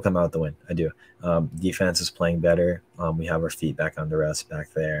we'll come out with the win. I do. Defense is playing better. We have our feet back under us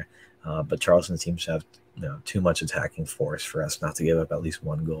back there. But Charleston seems to have too much attacking force for us not to give up at least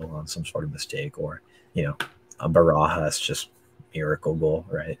one goal on some sort of mistake or a Barajas just miracle goal,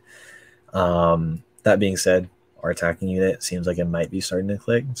 right? That being said, our attacking unit seems like it might be starting to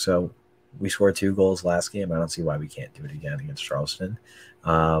click. So we scored 2 goals last game. I don't see why we can't do it again against Charleston.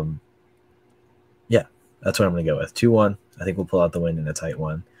 That's what I'm going to go with. 2-1. I think we'll pull out the win in a tight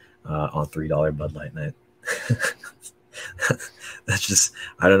one on $3 Bud Light night. That's just,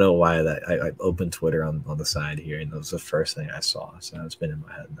 I don't know why that I opened Twitter on the side here, and that was the first thing I saw. So it's been in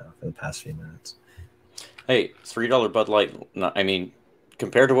my head now for the past few minutes. Hey, $3 Bud Light. I mean,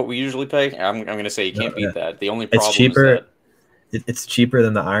 compared to what we usually pay, I'm going to say you can't beat that. The only problem it's cheaper. Is that it's cheaper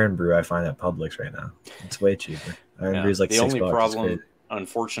than the Iron Brew I find at Publix right now. It's way cheaper. Iron Brew is like $6. The only problem,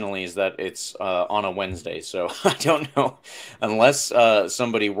 unfortunately, is that it's on a Wednesday. So I don't know, unless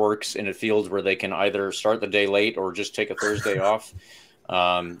somebody works in a field where they can either start the day late or just take a Thursday off.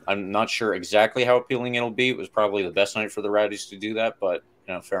 I'm not sure exactly how appealing it'll be. It was probably the best night for the Rowdies to do that, but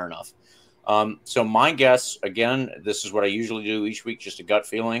fair enough. So my guess, again, this is what I usually do each week, just a gut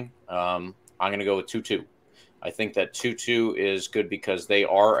feeling. I'm going to go with 2-2. I think that 2-2 is good because they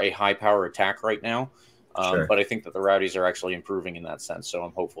are a high-power attack right now. Sure. But I think that the Rowdies are actually improving in that sense, so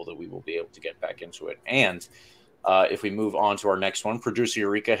I'm hopeful that we will be able to get back into it. And if we move on to our next one, producer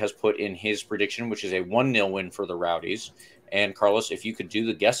Eureka has put in his prediction, which is a 1-0 win for the Rowdies. And Carlos, if you could do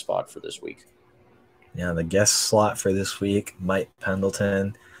the guest spot for this week. Yeah, the guest slot for this week, Mike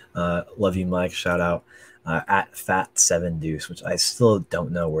Pendleton. Love you, Mike. Shout out at Fat7Deuce, which I still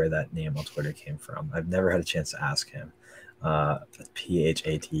don't know where that name on Twitter came from. I've never had a chance to ask him.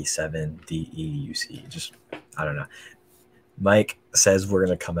 PHAT7DEUC. Just, I don't know. Mike says we're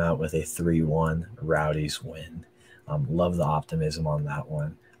going to come out with a 3-1 Rowdies win. Love the optimism on that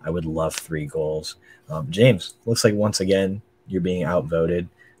one. I would love 3 goals. James, looks like once again you're being outvoted.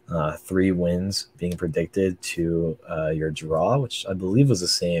 3 wins being predicted to your draw, which I believe was the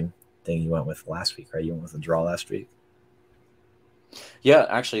same thing you went with last week, right? You went with a draw last week. Yeah,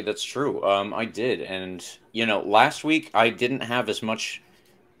 actually, that's true. I did. And, last week I didn't have as much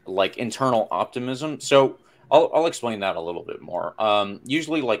internal optimism. So I'll explain that a little bit more.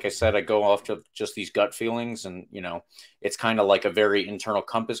 Usually, like I said, I go off to just these gut feelings and, it's kind of like a very internal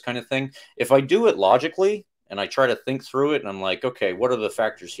compass kind of thing. If I do it logically and I try to think through it and I'm like, okay, what are the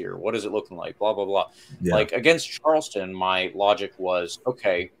factors here? What is it looking like? Blah, blah, blah. Yeah. Like against Charleston, my logic was,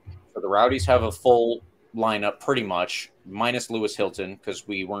 okay, so the Rowdies have a full lineup pretty much minus Lewis Hilton because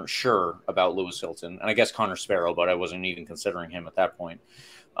we weren't sure about Lewis Hilton and I guess Connor Sparrow, but I wasn't even considering him at that point.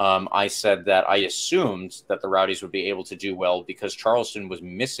 I said that I assumed that the Rowdies would be able to do well because Charleston was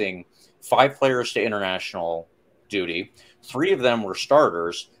missing 5 players to international duty. 3 of them were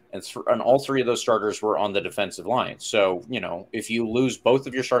starters and all 3 of those starters were on the defensive line. So, if you lose both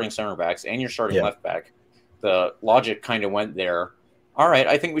of your starting center backs and your starting left back, the logic kind of went there. All right,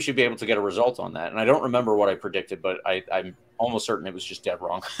 I think we should be able to get a result on that. And I don't remember what I predicted, but I'm almost certain it was just dead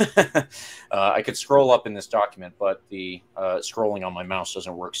wrong. I could scroll up in this document, but the scrolling on my mouse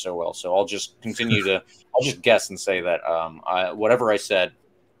doesn't work so well. So I'll just continue I'll just guess and say that whatever I said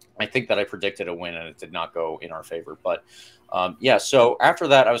I think that I predicted a win and it did not go in our favor. But yeah, so after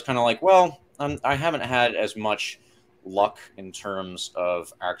that, I was kind of like, well, I haven't had as much luck in terms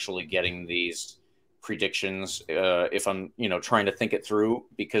of actually getting these predictions if I'm, trying to think it through,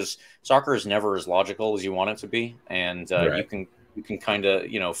 because soccer is never as logical as you want it to be. And Right. you can kind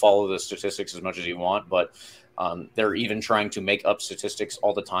of, follow the statistics as much as you want, but they're even trying to make up statistics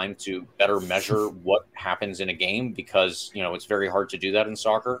all the time to better measure what happens in a game, because, it's very hard to do that in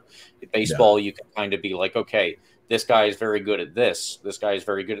soccer. In baseball, you can kind of be like, okay, this guy is very good at this. This guy is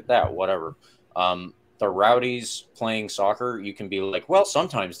very good at that, whatever. The Rowdies playing soccer, you can be like, well,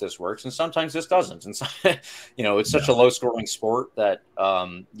 sometimes this works and sometimes this doesn't. And so, it's such a low scoring sport that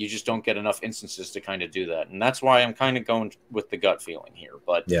you just don't get enough instances to kind of do that. And that's why I'm kind of going with the gut feeling here.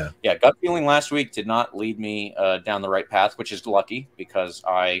 But yeah, gut feeling last week did not lead me down the right path, which is lucky because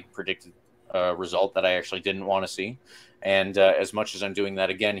I predicted a result that I actually didn't want to see. And as much as I'm doing that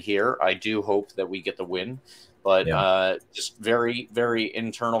again here, I do hope that we get the win. But just very, very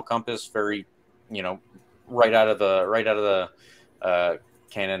internal compass, very, right out of the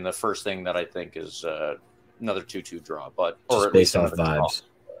cannon. The first thing that I think is another 2-2 draw, but or just at least based on vibes.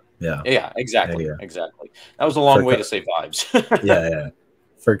 Draw. Yeah, exactly. That was a long way to say vibes. yeah.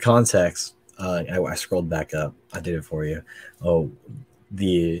 For context, I scrolled back up. I did it for you. Oh,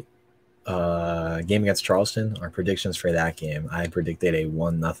 the game against Charleston, our predictions for that game, I predicted a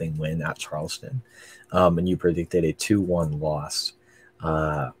 1-0 win at Charleston, and you predicted a 2-1 loss.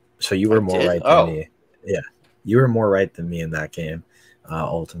 So you were more right than me. Yeah, you were more right than me in that game.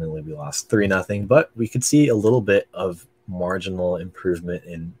 Ultimately, we lost 3-0, but we could see a little bit of marginal improvement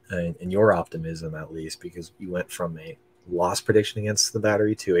in your optimism, at least, because you went from a loss prediction against the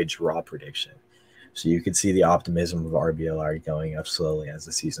Battery to a draw prediction. So you could see the optimism of RBLR going up slowly as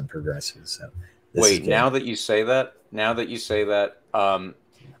the season progresses. So wait, now that you say that,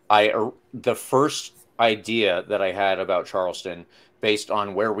 the first idea that I had about Charleston, based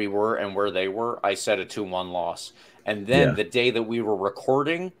on where we were and where they were, I said a 2-1 loss. And then the day that we were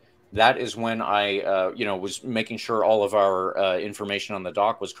recording, that is when I, was making sure all of our information on the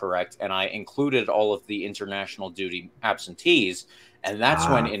doc was correct, and I included all of the international duty absentees. And that's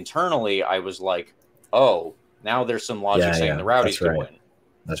when internally I was like, oh, now there's some logic saying the Rowdies could win.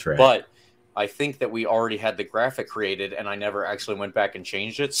 That's right. But I think that we already had the graphic created, and I never actually went back and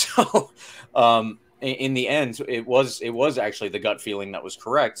changed it. So in the end, it was actually the gut feeling that was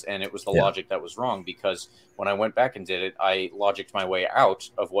correct, and it was the logic that was wrong, because when I went back and did it, I logicked my way out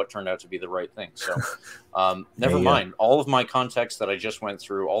of what turned out to be the right thing. So never mind. All of my context that I just went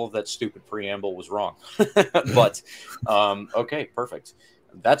through, all of that stupid preamble was wrong. But okay, perfect.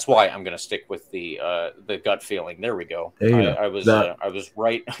 That's why I'm going to stick with the gut feeling. There we go. I was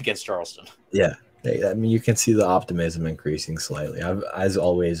right against Charleston. Yeah. I mean, you can see the optimism increasing slightly. As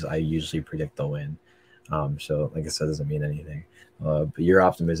always, I usually predict the win. So, like I said, it doesn't mean anything. But your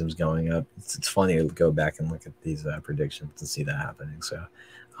optimism is going up. It's funny to go back and look at these predictions and see that happening. So,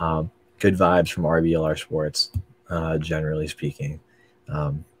 good vibes from RBLR Sports, generally speaking.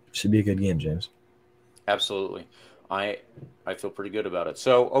 Should be a good game, James. Absolutely. I feel pretty good about it.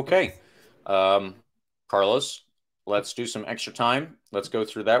 So, okay. Carlos, let's do some extra time. Let's go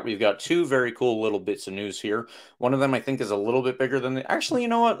through that. We've got two very cool little bits of news here. One of them I think is a little bit bigger than actually, you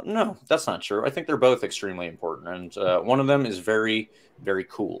know what? No, that's not true. I think they're both extremely important. And one of them is very, very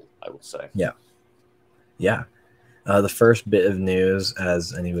cool, I would say. Yeah. The first bit of news,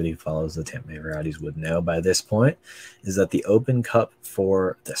 as anybody who follows the Tampa Bay Rowdies would know by this point, is that the Open Cup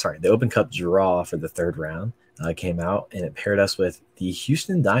draw for the third round came out, and it paired us with the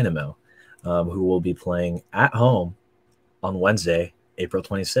Houston Dynamo, who will be playing at home on Wednesday, April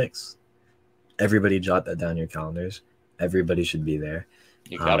 26th. Everybody jot that down in your calendars. Everybody should be there.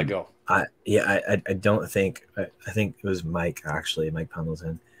 You gotta go. I don't think – I think it was Mike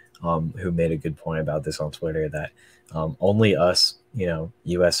Pendleton, who made a good point about this on Twitter, that only us,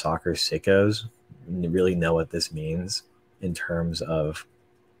 U.S. soccer sickos really know what this means in terms of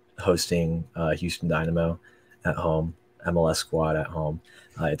hosting Houston Dynamo at home, MLS squad at home.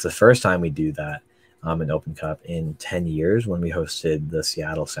 It's the first time we do that in Open Cup in 10 years, when we hosted the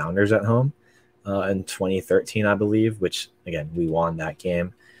Seattle Sounders at home in 2013, I believe, which, again, we won that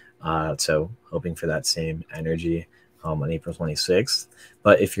game. So hoping for that same energy on April 26th.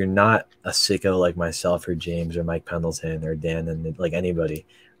 But if you're not a sicko like myself or James or Mike Pendleton or Dan and like anybody,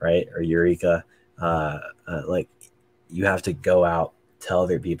 right, or Eureka, like, you have to go out, tell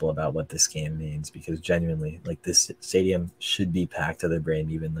other people about what this game means, because genuinely, like, this stadium should be packed to the brim,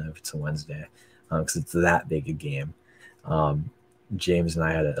 even though it's a Wednesday, because it's that big a game. James and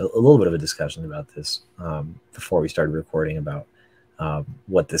I had a little bit of a discussion about this before we started recording, about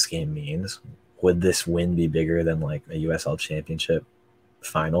what this game means. Would this win be bigger than like a USL Championship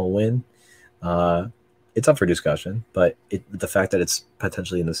final win? It's up for discussion, but the fact that it's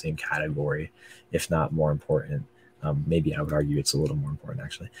potentially in the same category, if not more important, maybe I would argue it's a little more important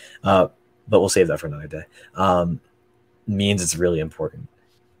actually, but we'll save that for another day, means it's really important.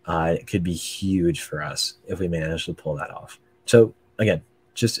 It could be huge for us if we manage to pull that off. So again,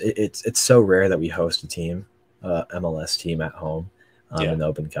 just it's so rare that we host a team, MLS team at home in the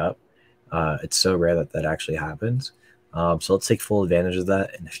Open Cup. It's so rare that actually happens. So let's take full advantage of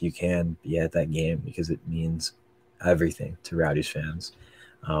that. And if you can, be at that game because it means everything to Rowdies fans.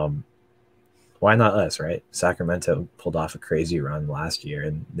 Why not us, right? Sacramento pulled off a crazy run last year,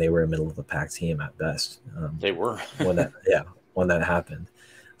 and they were a middle of the pack team at best. They were when that happened.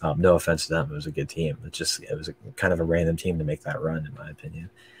 No offense to them, it was a good team. It was kind of a random team to make that run, in my opinion.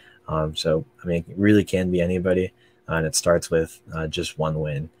 So I mean, it really can be anybody, and it starts with just one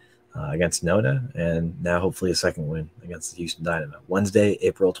win against Nona, and now hopefully a second win against the Houston Dynamo. Wednesday,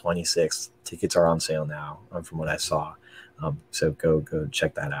 April 26th. Tickets are on sale now, from what I saw. So go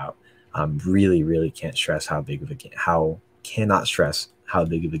check that out. Really can't stress how big of a game. Cannot stress how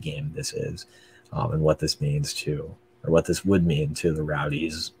big of a game this is, and what this means to, or what this would mean to the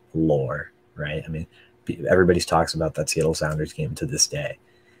Rowdies lore. Right? I mean, everybody talks about that Seattle Sounders game to this day,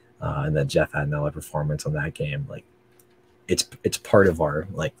 and that Jeff had another performance on that game. Like, it's part of our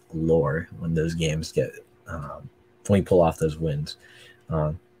like lore when those games get when we pull off those wins.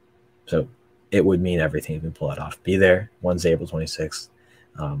 So it would mean everything if we pull it off. Be there Wednesday, April 26th.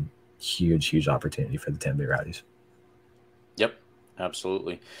 Huge opportunity for the Tampa Bay Rowdies. Yep,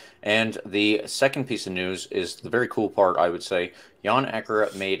 absolutely. And the second piece of news is the very cool part, I would say. Jan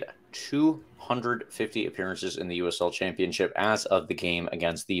Ekera made 250 appearances in the USL Championship as of the game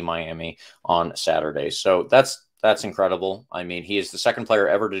against the Miami on Saturday. So that's incredible. I mean, he is the second player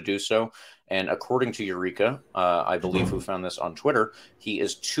ever to do so. And according to Eureka, I believe who found this on Twitter, he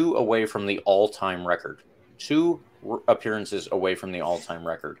is 2 away from the all-time record. 2 appearances away from the all-time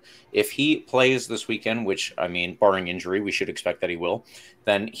record. If he plays this weekend, which, I mean, barring injury, we should expect that he will,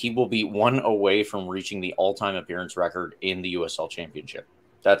 then he will be 1 away from reaching the all-time appearance record in the USL Championship.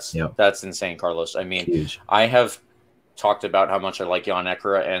 That's insane, Carlos. I mean, huge. I have talked about how much I like Jan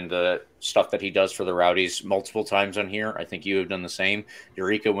Ekera and the stuff that he does for the Rowdies multiple times on here. I think you have done the same.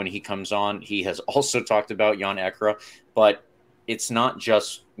 Eureka, when he comes on, he has also talked about Jan Ekera, but it's not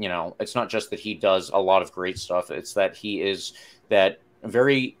just, it's not just that he does a lot of great stuff. It's that he is that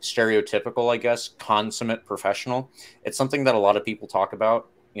very stereotypical, I guess, consummate professional. It's something that a lot of people talk about.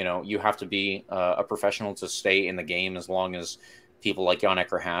 You have to be a professional to stay in the game as long as people like Jan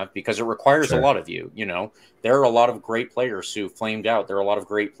Ekera have, because it requires a lot of you. There are a lot of great players who flamed out. There are a lot of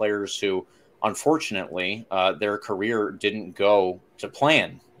great players who, unfortunately, their career didn't go to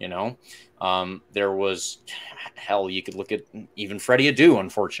plan. There was, hell, you could look at even Freddie Adu,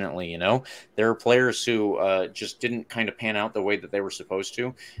 unfortunately. There are players who just didn't kind of pan out the way that they were supposed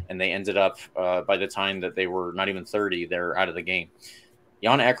to, and they ended up, by the time that they were not even 30, they're out of the game.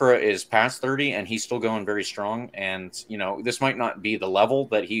 Jan Ekera is past 30, and he's still going very strong. And, this might not be the level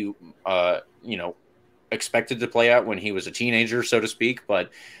that he, expected to play at when he was a teenager, so to speak. But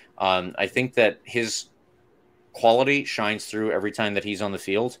I think that his quality shines through every time that he's on the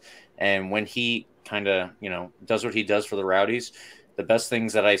field. And when he kind of, does what he does for the Rowdies, the best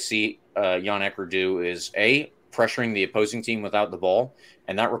things that I see Jan Ekera do is, A, pressuring the opposing team without the ball,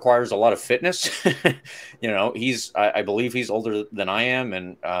 and that requires a lot of fitness. I believe he's older than I am,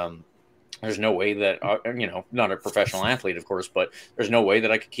 and there's no way that not a professional athlete, of course, but there's no way that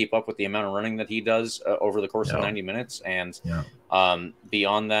I could keep up with the amount of running that he does over the course of 90 minutes. And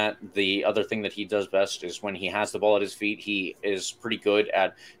beyond that, the other thing that he does best is when he has the ball at his feet, he is pretty good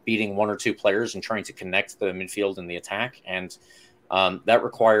at beating 1 or 2 players and trying to connect the midfield and the attack. And that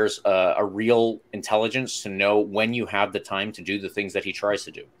requires a real intelligence to know when you have the time to do the things that he tries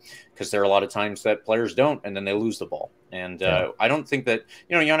to do, because there are a lot of times that players don't, and then they lose the ball. And I don't think that,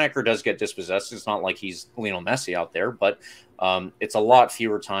 Jan Ekera does get dispossessed. It's not like he's Lionel Messi out there, but it's a lot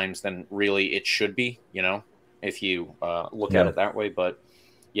fewer times than really it should be, if you look at it that way. But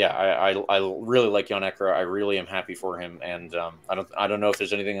yeah, I really like Jan Ekera. I really am happy for him. And I don't know if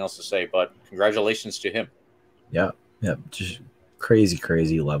there's anything else to say, but congratulations to him. Yeah. Just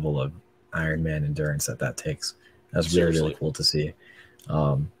crazy level of Ironman endurance that takes. That's really cool to see.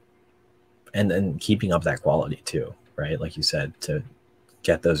 And then keeping up that quality too, right? Like you said, to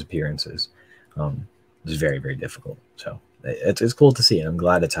get those appearances is very difficult. So it's cool to see. And I'm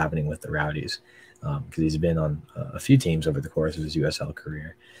glad it's happening with the Rowdies, because he's been on a few teams over the course of his USL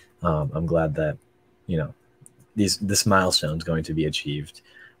career. I'm glad that, this milestone is going to be achieved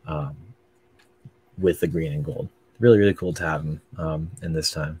with the green and gold. Really, really cool to have him in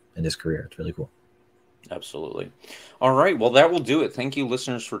this time in his career. It's really cool. Absolutely. All right. Well, that will do it. Thank you,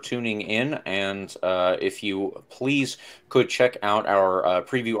 listeners, for tuning in. And if you please could check out our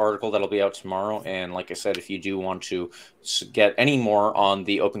preview article that'll be out tomorrow. And like I said, if you do want to get any more on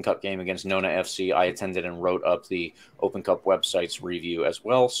the Open Cup game against Nona FC, I attended and wrote up the Open Cup website's review as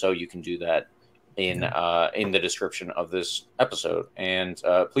well. So you can do that in the description of this episode. And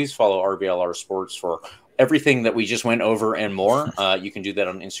please follow RBLR Sports for everything that we just went over and more. You can do that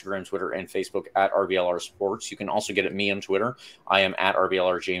on Instagram, Twitter, and Facebook at RBLR Sports. You can also get at me on Twitter. I am at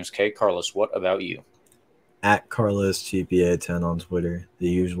RBLR James K. Carlos, what about you? At Carlos TPA10 on Twitter, the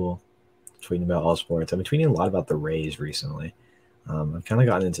usual. Tweeting about all sports. I've been tweeting a lot about the Rays recently. I've kind of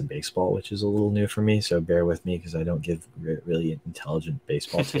gotten into baseball, which is a little new for me, so bear with me because I don't give really intelligent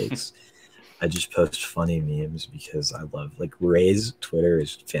baseball takes. I just post funny memes because I love, like, Ray's Twitter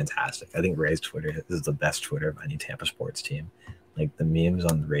is fantastic. I think Ray's Twitter is the best Twitter of any Tampa sports team. Like, the memes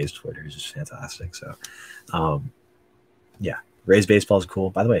on Ray's Twitter is just fantastic. So, yeah, Ray's baseball is cool.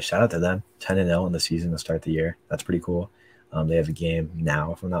 By the way, shout out to them. 10-0 in the season to start the year. That's pretty cool. They have a game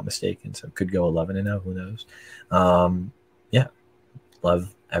now, if I'm not mistaken, so it could go 11-0. Who knows? Yeah,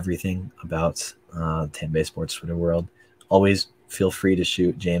 love everything about Tampa Bay sports Twitter world. Always feel free to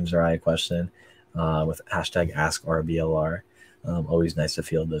shoot James or I a question with hashtag AskRBLR. Always nice to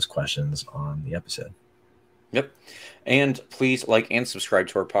field those questions on the episode. Yep. And please like and subscribe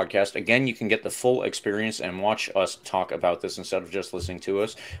to our podcast. Again, you can get the full experience and watch us talk about this instead of just listening to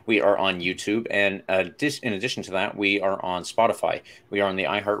us. We are on YouTube. And in addition to that, we are on Spotify. We are on the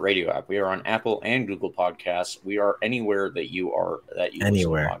iHeartRadio app. We are on Apple and Google Podcasts. We are anywhere that you listen to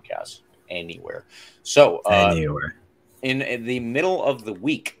podcasts. Anywhere. So anywhere. In the middle of the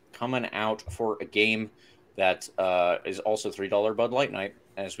week, coming out for a game that is also $3 Bud Light night,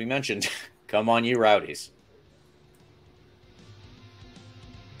 as we mentioned. Come on, you Rowdies.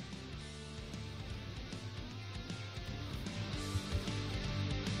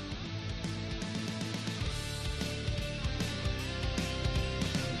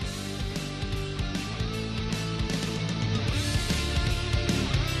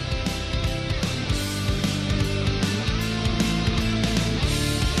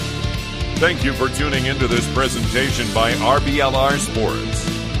 Thank you for tuning into this presentation by RBLR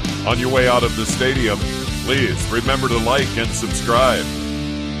Sports. On your way out of the stadium, please remember to like and subscribe.